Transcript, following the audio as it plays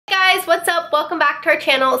guys, what's up? Welcome back to our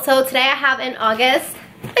channel. So today I have an August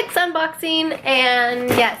fix unboxing, and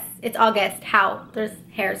yes, it's August. How? There's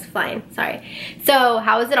hairs flying, sorry. So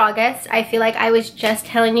how is it August? I feel like I was just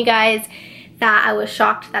telling you guys that I was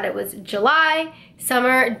shocked that it was July.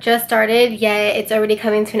 Summer just started, yet it's already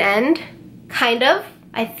coming to an end. Kind of.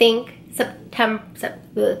 I think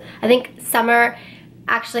summer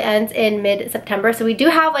actually ends in mid-September, so we do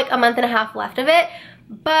have like a month and a half left of it.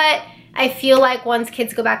 But I feel like once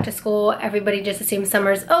kids go back to school, everybody just assumes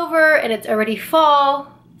summer's over and it's already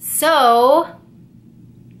fall. So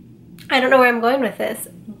I don't know where I'm going with this,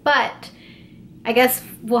 but I guess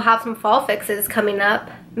we'll have some fall fixes coming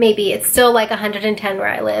up. Maybe. It's still like 110 where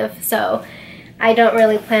I live, so I don't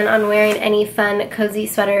really plan on wearing any fun cozy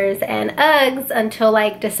sweaters and Uggs until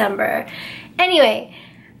like December. Anyway,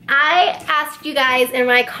 I asked you guys in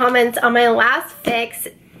my comments on my last fix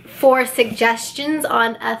for suggestions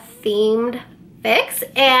on a themed fix,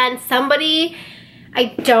 and somebody,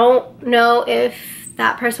 I don't know if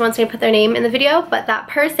that person wants me to put their name in the video, but that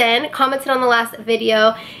person commented on the last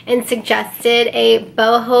video and suggested a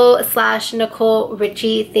boho / Nicole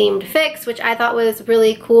Richie themed fix, which I thought was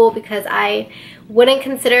really cool because I wouldn't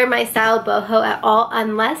consider my style boho at all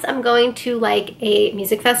unless I'm going to like a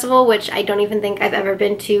music festival, which I don't even think I've ever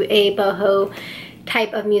been to a boho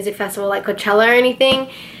type of music festival like Coachella or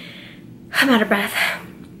anything. I'm out of breath.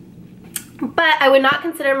 But I would not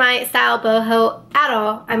consider my style boho at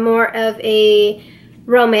all. I'm more of a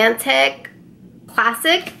romantic,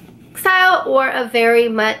 classic style, or a very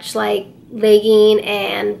much like legging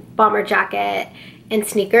and bomber jacket and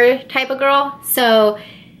sneaker type of girl. So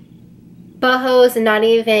boho's not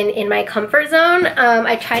even in my comfort zone.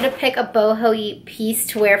 I tried to pick a boho-y piece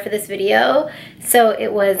to wear for this video, so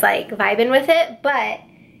it was like vibing with it, but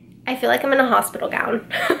I feel like I'm in a hospital gown.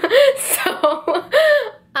 So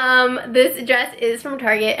this dress is from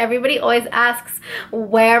Target. Everybody always asks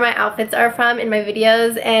where my outfits are from in my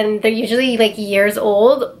videos, and they're usually like years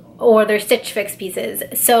old or they're Stitch Fix pieces.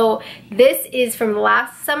 So this is from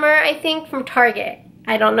last summer, I think, from Target.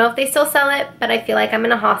 I don't know if they still sell it, but I feel like I'm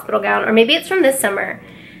in a hospital gown, or maybe it's from this summer.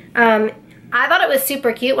 I thought it was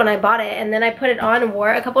super cute when I bought it, and then I put it on and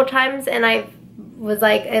wore it a couple I was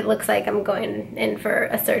like, it looks like I'm going in for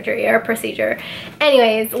a surgery or a procedure.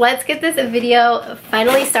 Anyways, let's get this video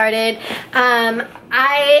finally started.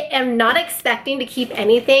 I am not expecting to keep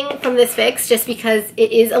anything from this fix just because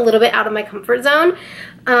it is a little bit out of my comfort zone.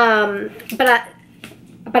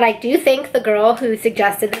 But I do thank the girl who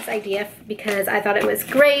suggested this idea because I thought it was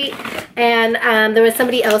great. And there was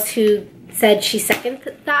somebody else who said she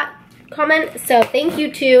seconded that comment, so thank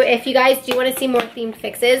you too. If you guys do want to see more themed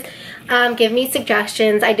fixes, give me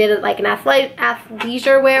suggestions. I did like an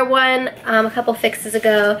athleisure wear one a couple fixes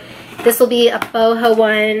ago. This will be a boho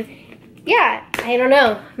one. Yeah, I don't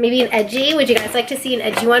know, maybe an edgy. Would you guys like to see an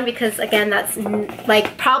edgy one? Because again, that's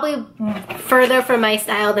like probably further from my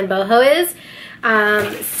style than boho is.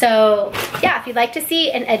 So yeah, if you'd like to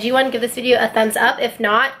see an edgy one, give this video a thumbs up. If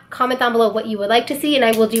not, comment down below what you would like to see, and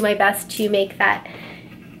I will do my best to make that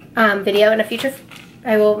video in a future.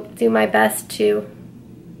 I will do my best to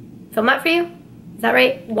film that for you. Is that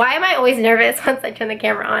right? Why am I always nervous once I turn the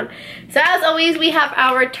camera on? So as always, we have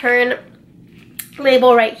our return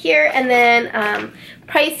label right here, and then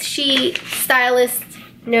price sheet, stylist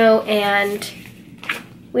note, and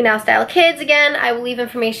we now style kids again. I will leave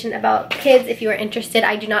information about kids if you are interested.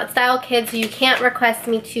 I do not style kids, so you can't request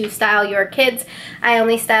me to style your kids. I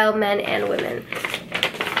only style men and women.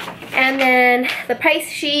 And then the price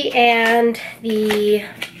sheet and the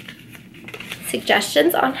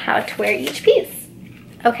suggestions on how to wear each piece.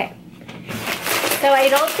 Okay, so I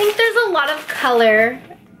don't think there's a lot of color.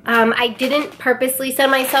 I didn't purposely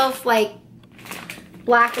send myself like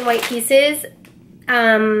black and white pieces,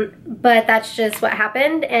 but that's just what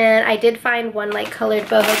happened. And I did find one like colored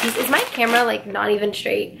boho piece. Is my camera like not even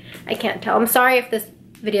straight? I can't tell. I'm sorry if this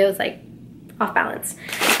video is like off balance.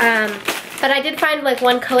 But I did find like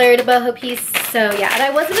one colored boho piece, so yeah. And I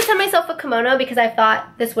was gonna send myself a kimono because I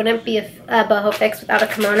thought this wouldn't be a boho fix without a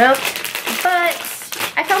kimono. But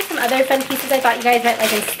I found some other fun pieces I thought you guys might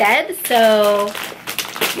like instead, so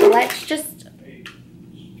let's just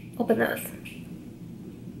open those.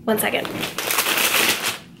 1 second.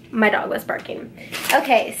 My dog was barking.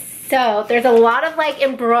 Okay, so there's a lot of like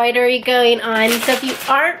embroidery going on. So if you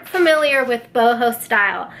aren't familiar with boho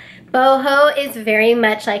style, boho is very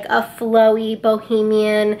much like a flowy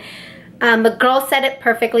bohemian. The girl said it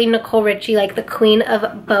perfectly, Nicole Richie, like the queen of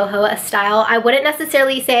boho style. I wouldn't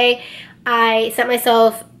necessarily say I sent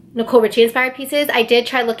myself Nicole Richie inspired pieces. I did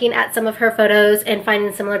try looking at some of her photos and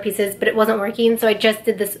finding similar pieces, but it wasn't working, so I just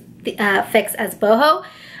did this fix as boho.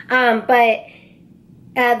 But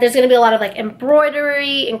there's gonna be a lot of like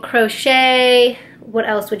embroidery and crochet. What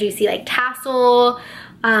else would you see? Like tassel,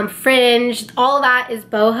 fringe, all of that is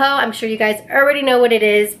boho. I'm sure you guys already know what it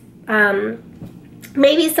is.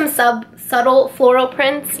 Maybe some subtle floral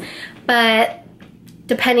prints, but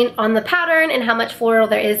depending on the pattern and how much floral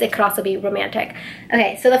there is, it could also be romantic.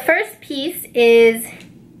 Okay, so the first piece is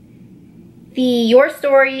the Your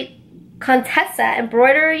Story Contessa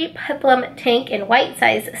Embroidery Peplum Tank in white,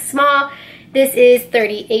 size small. This is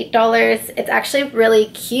 $38. It's actually really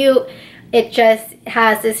cute. It just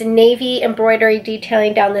has this navy embroidery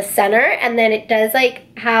detailing down the center, and then it does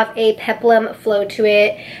like have a peplum flow to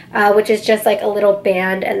it, which is just like a little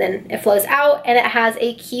band, and then it flows out, and it has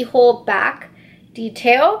a keyhole back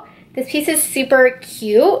detail. This piece is super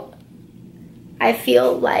cute. I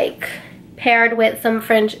feel like paired with some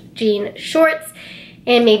fringe jean shorts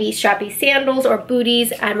and maybe strappy sandals or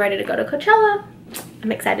booties, I'm ready to go to Coachella.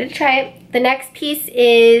 I'm excited to try it. The next piece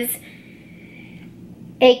is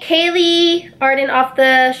a Kaileigh Arden off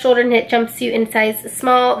the shoulder knit jumpsuit in size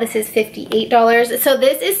small. This is $58. So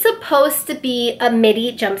this is supposed to be a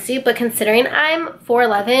midi jumpsuit, but considering I'm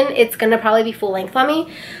 4'11", it's gonna probably be full length on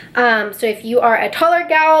me. So if you are a taller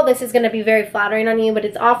gal, this is gonna be very flattering on you, but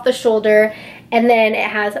it's off the shoulder, and then it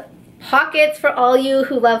has pockets for all you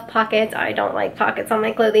who love pockets. I don't like pockets on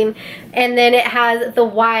my clothing. And then it has the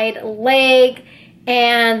wide leg,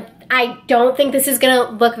 and I don't think this is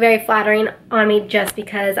gonna look very flattering on me just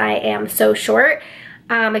because I am so short.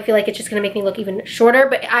 I feel like it's just gonna make me look even shorter,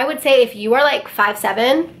 but I would say if you are like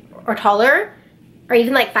 5'7" or taller, or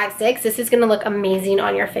even like 5'6", this is gonna look amazing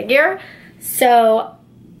on your figure. So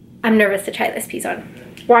I'm nervous to try this piece on.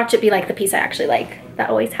 Watch it be like the piece I actually like. That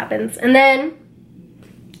always happens. And then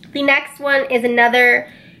the next one is another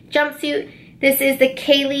jumpsuit. This is the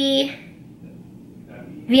Kaileigh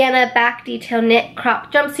Vienna back detail knit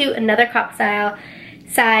crop jumpsuit, another crop style,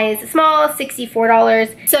 size small,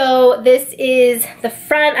 $64. So this is the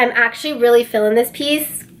front. I'm actually really feeling this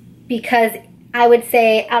piece because I would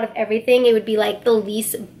say out of everything, it would be like the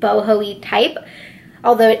least boho-y type,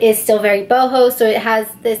 although it is still very boho. So it has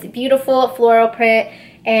this beautiful floral print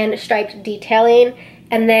and striped detailing,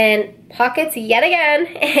 and then pockets yet again,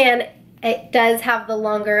 and it does have the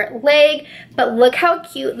longer leg, but look how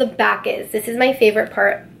cute the back is. This is my favorite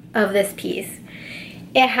part of this piece.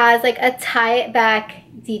 It has like a tie back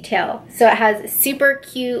detail. So it has super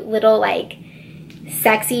cute little like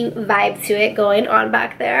sexy vibe to it going on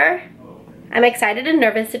back there. I'm excited and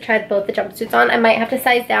nervous to try both the jumpsuits on. I might have to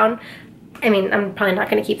size down. I mean, I'm probably not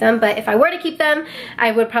gonna keep them, but if I were to keep them,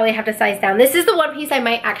 I would probably have to size down. This is the one piece I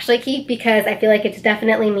might actually keep because I feel like it's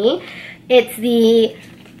definitely me. It's the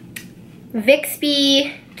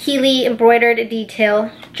Vixbe Keeley embroidered detail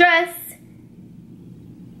dress,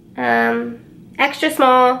 extra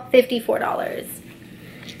small, $54.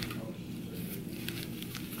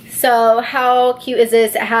 So how cute is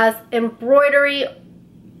this? It has embroidery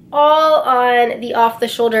all on the off the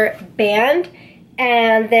shoulder band,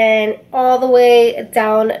 and then all the way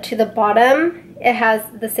down to the bottom it has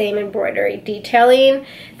the same embroidery detailing.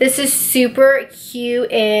 This is super cute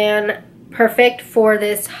and perfect for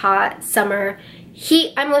this hot summer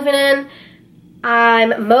heat I'm living in.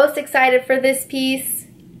 I'm most excited for this piece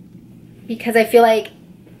because I feel like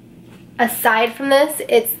aside from this,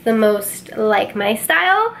 it's the most like my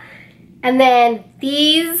style. And then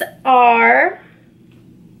these are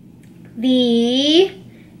the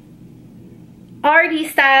Arden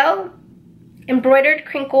style embroidered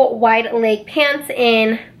crinkle wide leg pants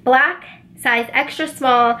in black, size extra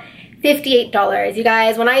small, $58. You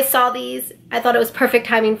guys, when I saw these, I thought it was perfect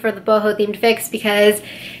timing for the boho themed fix because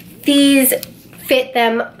these fit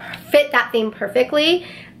that theme perfectly.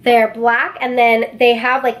 They're black, and then they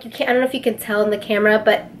have like, I don't know if you can tell in the camera,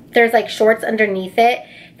 but there's like shorts underneath it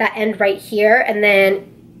that end right here, and then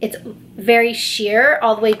it's very sheer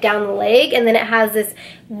all the way down the leg, and then it has this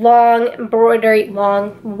long embroidery,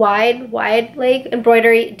 wide leg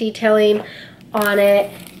embroidery detailing on it.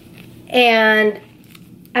 And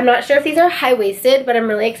I'm not sure if these are high-waisted, but I'm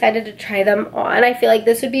really excited to try them on. I feel like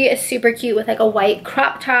this would be super cute with like a white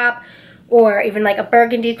crop top, or even like a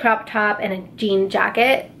burgundy crop top and a jean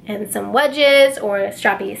jacket and some wedges or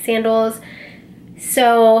strappy sandals.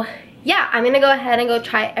 So yeah, I'm gonna go ahead and go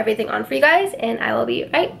try everything on for you guys, and I will be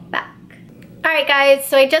right back. Alright guys,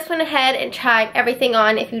 so I just went ahead and tried everything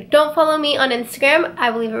on. If you don't follow me on Instagram, I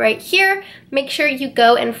will leave it right here. Make sure you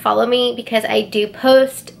go and follow me because I do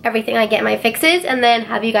post everything I get in my fixes, and then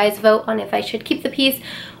have you guys vote on if I should keep the piece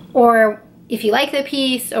or if you like the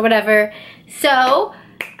piece or whatever. So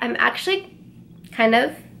I'm actually kind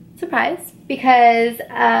of surprised because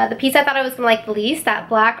the piece I thought I was gonna like the least, that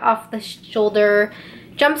black off the shoulder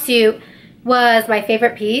jumpsuit, was my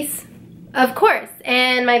favorite piece, of course.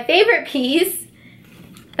 And my favorite piece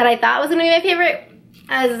that I thought was gonna be my favorite,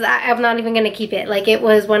 as I'm not even gonna keep it. Like, it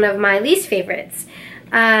was one of my least favorites.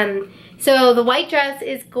 So the white dress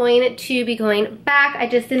is going to be going back. I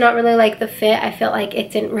just did not really like the fit. I felt like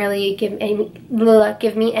it didn't really give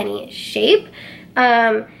me any shape.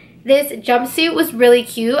 This jumpsuit was really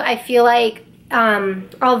cute. I feel like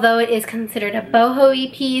although it is considered a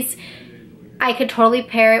boho-y piece, I could totally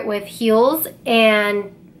pair it with heels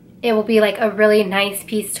and it will be like a really nice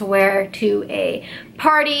piece to wear to a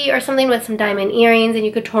party or something with some diamond earrings, and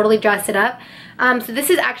you could totally dress it up. So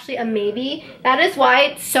this is actually a maybe. That is why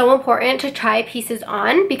it's so important to try pieces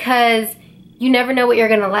on, because you never know what you're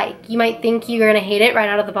gonna like. You might think you're gonna hate it right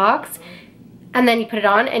out of the box, and then you put it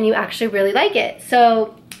on and you actually really like it.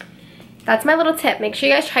 So that's my little tip. Make sure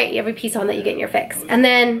you guys try every piece on that you get in your fix. And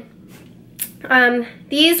then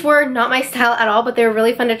these were not my style at all, but they were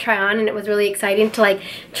really fun to try on, and it was really exciting to like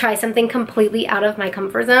try something completely out of my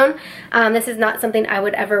comfort zone. This is not something I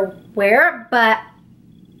would ever wear, but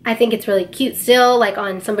I think it's really cute still, like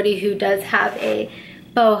on somebody who does have a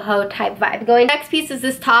boho type vibe going. Next piece is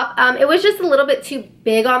this top. It was just a little bit too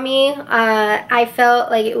big on me. I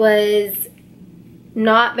felt like it was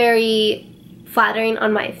not very flattering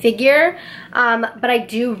on my figure, but I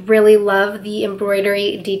do really love the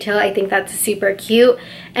embroidery detail. I think that's super cute,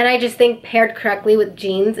 and I just think paired correctly with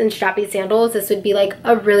jeans and strappy sandals, this would be like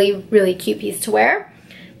a really, really cute piece to wear.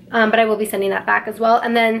 But I will be sending that back as well.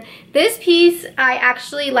 And then this piece I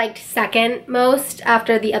actually liked second most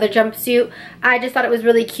after the other jumpsuit. I just thought it was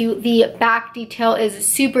really cute. The back detail is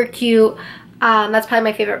super cute. That's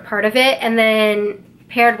probably my favorite part of it. And then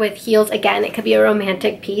paired with heels, again, it could be a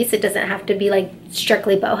romantic piece. It doesn't have to be like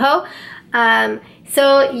strictly boho.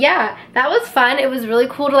 So yeah, that was fun. It was really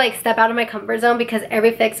cool to like step out of my comfort zone, because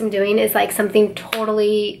every fix I'm doing is like something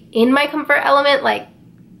totally in my comfort element, like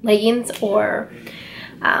leggings or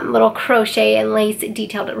little crochet and lace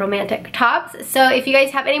detailed romantic tops. So if you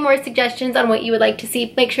guys have any more suggestions on what you would like to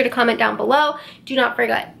see, make sure to comment down below. Do not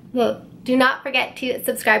forget to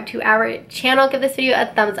subscribe to our channel. Give this video a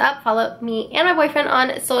thumbs up. Follow me and my boyfriend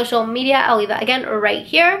on social media. I'll leave that again right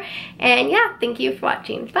here. And yeah, thank you for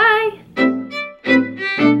watching. Bye.